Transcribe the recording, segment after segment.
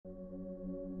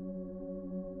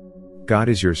God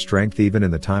is your strength even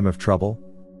in the time of trouble?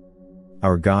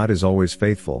 Our God is always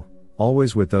faithful,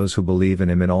 always with those who believe in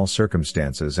Him in all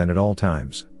circumstances and at all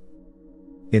times.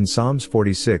 In Psalms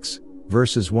 46,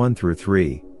 verses 1 through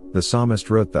 3, the psalmist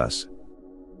wrote thus: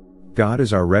 God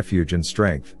is our refuge and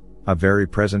strength, a very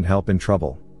present help in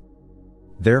trouble.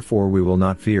 Therefore we will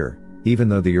not fear, even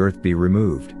though the earth be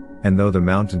removed, and though the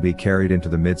mountain be carried into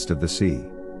the midst of the sea.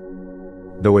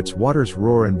 Though its waters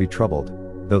roar and be troubled,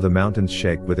 though the mountains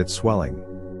shake with its swelling.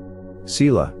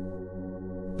 Selah.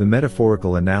 The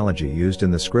metaphorical analogy used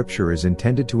in the scripture is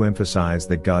intended to emphasize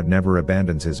that God never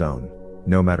abandons His own,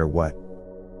 no matter what.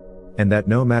 And that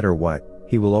no matter what,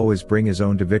 He will always bring His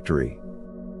own to victory.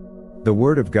 The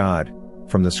Word of God,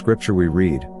 from the scripture we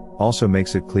read, also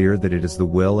makes it clear that it is the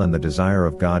will and the desire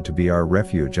of God to be our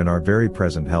refuge and our very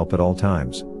present help at all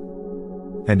times.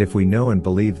 And if we know and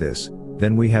believe this,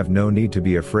 then we have no need to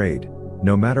be afraid,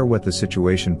 no matter what the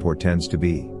situation portends to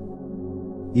be.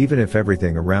 Even if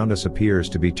everything around us appears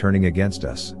to be turning against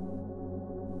us.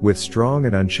 With strong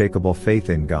and unshakable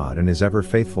faith in God and His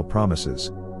ever-faithful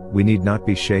promises, we need not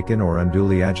be shaken or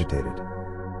unduly agitated.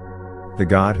 The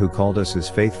God who called us is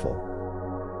faithful.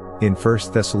 In 1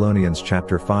 Thessalonians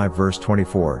chapter 5 verse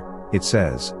 24, it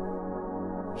says,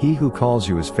 He who calls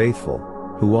you is faithful,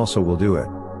 who also will do it.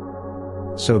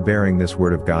 So bearing this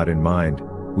word of God in mind,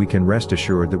 we can rest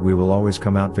assured that we will always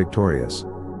come out victorious.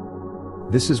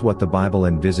 This is what the Bible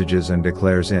envisages and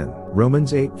declares in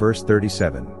Romans 8 verse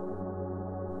 37.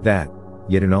 That,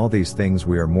 yet in all these things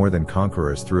we are more than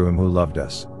conquerors through Him who loved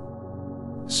us.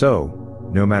 So,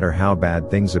 no matter how bad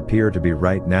things appear to be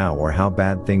right now or how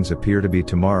bad things appear to be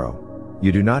tomorrow,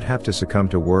 you do not have to succumb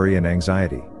to worry and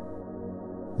anxiety.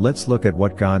 Let's look at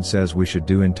what God says we should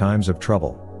do in times of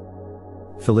trouble.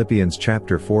 Philippians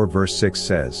chapter 4 verse 6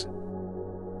 says,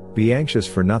 Be anxious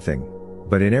for nothing,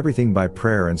 but in everything by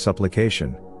prayer and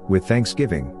supplication, with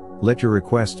thanksgiving, let your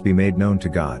requests be made known to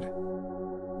God.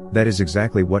 That is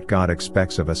exactly what God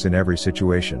expects of us in every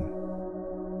situation.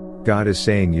 God is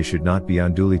saying you should not be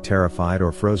unduly terrified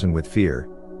or frozen with fear,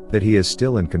 that He is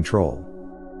still in control.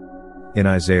 In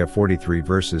Isaiah 43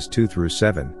 verses 2 through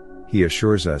 7, He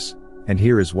assures us, and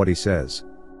here is what He says.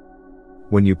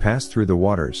 When you pass through the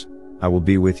waters, I will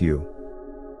be with you.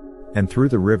 And through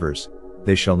the rivers,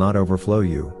 they shall not overflow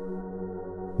you.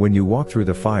 When you walk through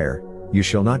the fire, you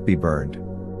shall not be burned,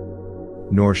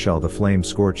 nor shall the flame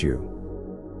scorch you.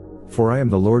 For I am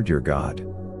the Lord your God,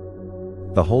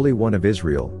 the Holy One of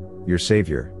Israel, your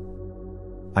Savior.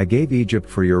 I gave Egypt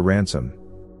for your ransom,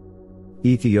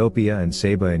 Ethiopia and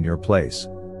Seba in your place.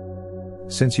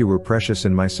 Since you were precious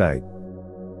in my sight,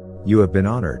 you have been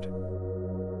honored,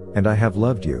 and I have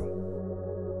loved you.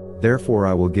 Therefore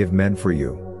I will give men for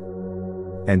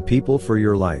you, and people for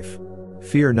your life.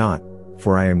 Fear not,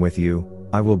 for I am with you,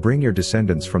 I will bring your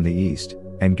descendants from the east,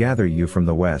 and gather you from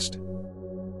the west.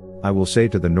 I will say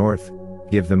to the north,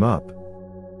 Give them up.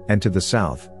 And to the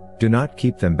south, Do not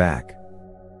keep them back.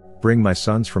 Bring my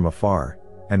sons from afar,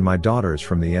 and my daughters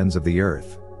from the ends of the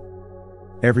earth.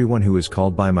 Everyone who is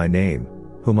called by my name,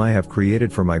 whom I have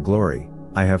created for my glory,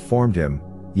 I have formed him,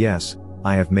 yes,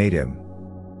 I have made him.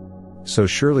 So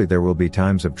surely there will be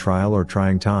times of trial or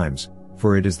trying times,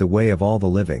 for it is the way of all the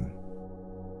living.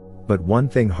 But one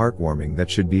thing heartwarming that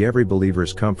should be every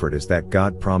believer's comfort is that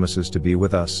God promises to be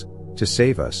with us, to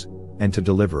save us, and to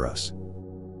deliver us.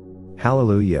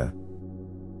 Hallelujah!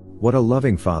 What a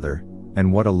loving Father,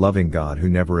 and what a loving God who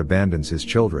never abandons His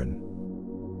children.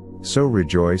 So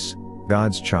rejoice,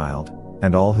 God's child,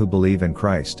 and all who believe in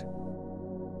Christ.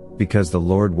 Because the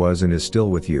Lord was and is still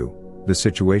with you, the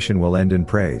situation will end in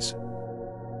praise.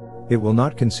 It will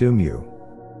not consume you.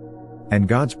 And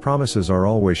God's promises are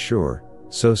always sure,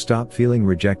 so stop feeling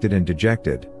rejected and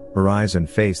dejected, arise and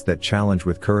face that challenge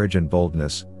with courage and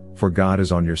boldness, for God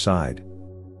is on your side.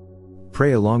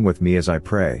 Pray along with me as I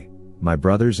pray, my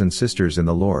brothers and sisters in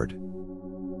the Lord.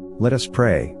 Let us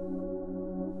pray.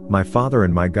 My Father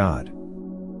and my God,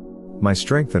 my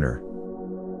strengthener,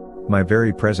 my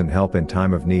very present help in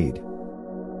time of need,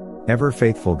 ever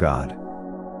faithful God.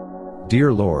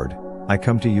 Dear Lord, I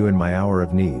come to you in my hour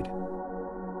of need.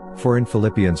 For in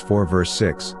Philippians 4 verse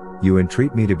 6, you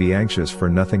entreat me to be anxious for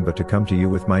nothing but to come to you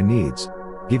with my needs,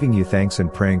 giving you thanks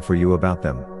and praying for you about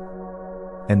them.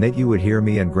 And that you would hear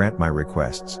me and grant my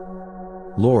requests.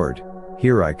 Lord,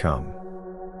 here I come.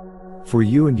 For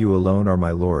you and you alone are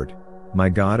my Lord, my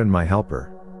God and my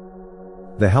helper.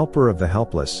 The helper of the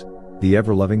helpless, the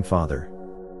ever-loving Father.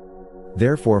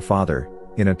 Therefore, Father,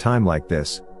 in a time like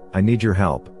this, I need your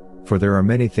help, for there are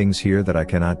many things here that I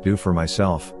cannot do for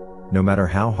myself, no matter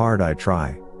how hard I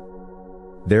try.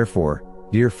 Therefore,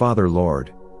 dear Father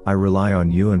Lord, I rely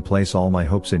on you and place all my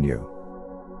hopes in you.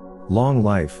 long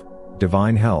life,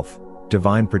 divine health,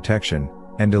 divine protection,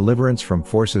 and deliverance from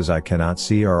forces I cannot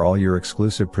see are all your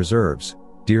exclusive preserves,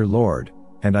 dear Lord,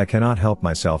 and I cannot help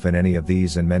myself in any of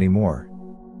these and many more.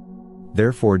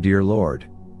 Therefore, dear Lord,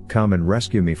 come and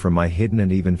rescue me from my hidden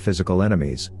and even physical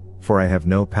enemies, for I have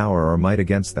no power or might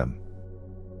against them.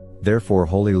 Therefore,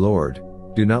 Holy Lord,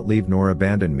 do not leave nor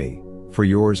abandon me, for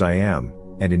yours I am,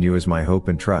 and in you is my hope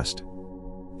and trust.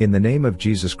 In the name of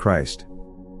Jesus Christ.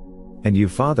 And you,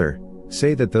 Father,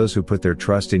 say that those who put their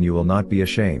trust in you will not be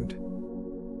ashamed.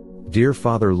 Dear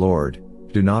Father, Lord,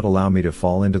 do not allow me to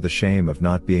fall into the shame of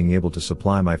not being able to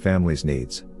supply my family's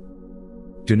needs.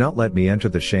 Do not let me enter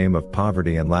the shame of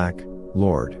poverty and lack,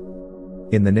 Lord.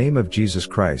 In the name of Jesus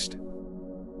Christ.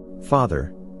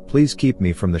 Father, please keep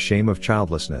me from the shame of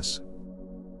childlessness.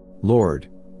 Lord,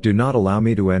 do not allow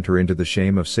me to enter into the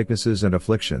shame of sicknesses and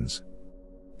afflictions.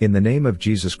 In the name of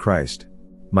Jesus Christ.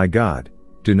 My God,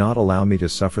 do not allow me to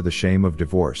suffer the shame of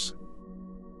divorce.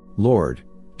 Lord,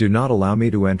 do not allow me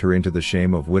to enter into the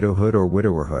shame of widowhood or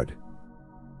widowerhood.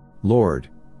 Lord,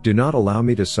 do not allow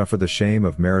me to suffer the shame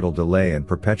of marital delay and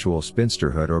perpetual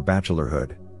spinsterhood or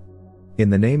bachelorhood. In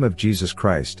the name of Jesus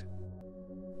Christ.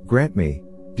 Grant me,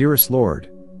 dearest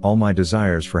Lord, all my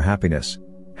desires for happiness,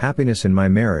 happiness in my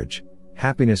marriage,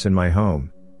 happiness in my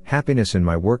home, happiness in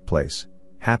my workplace,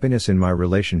 happiness in my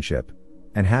relationship,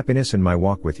 and happiness in my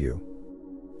walk with you.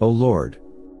 O Lord.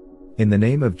 In the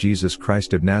name of Jesus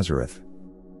Christ of Nazareth.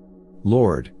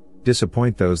 Lord,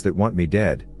 disappoint those that want me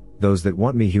dead, those that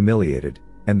want me humiliated,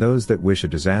 and those that wish a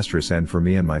disastrous end for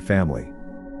me and my family.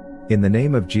 In the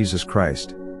name of Jesus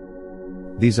Christ.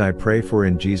 These I pray for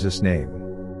in Jesus' name.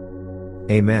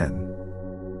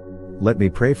 Amen. Let me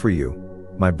pray for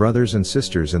you, my brothers and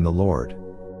sisters in the Lord.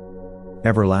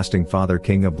 Everlasting Father,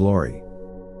 King of glory,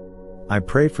 I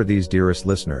pray for these dearest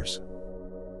listeners.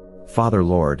 Father,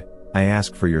 Lord, I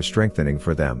ask for your strengthening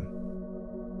for them.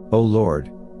 O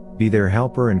Lord, be their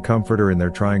helper and comforter in their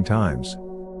trying times.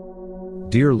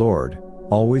 Dear Lord,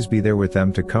 always be there with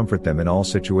them to comfort them in all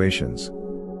situations.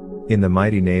 In the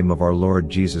mighty name of our Lord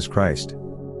Jesus Christ.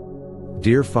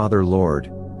 Dear Father, Lord,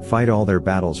 fight all their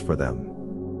battles for them,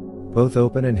 both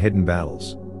open and hidden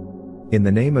battles. In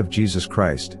the name of Jesus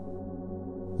Christ.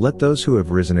 Let those who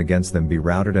have risen against them be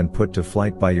routed and put to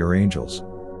flight by your angels.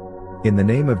 In the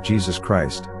name of Jesus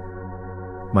Christ.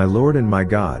 My Lord and my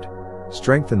God,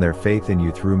 strengthen their faith in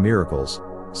you through miracles,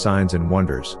 signs and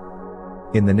wonders.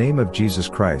 In the name of Jesus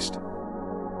Christ.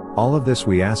 All of this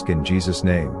we ask in Jesus'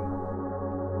 name.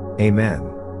 Amen.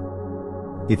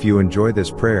 If you enjoy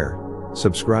this prayer,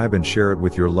 subscribe and share it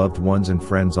with your loved ones and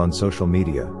friends on social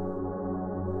media.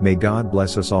 May God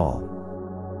bless us all.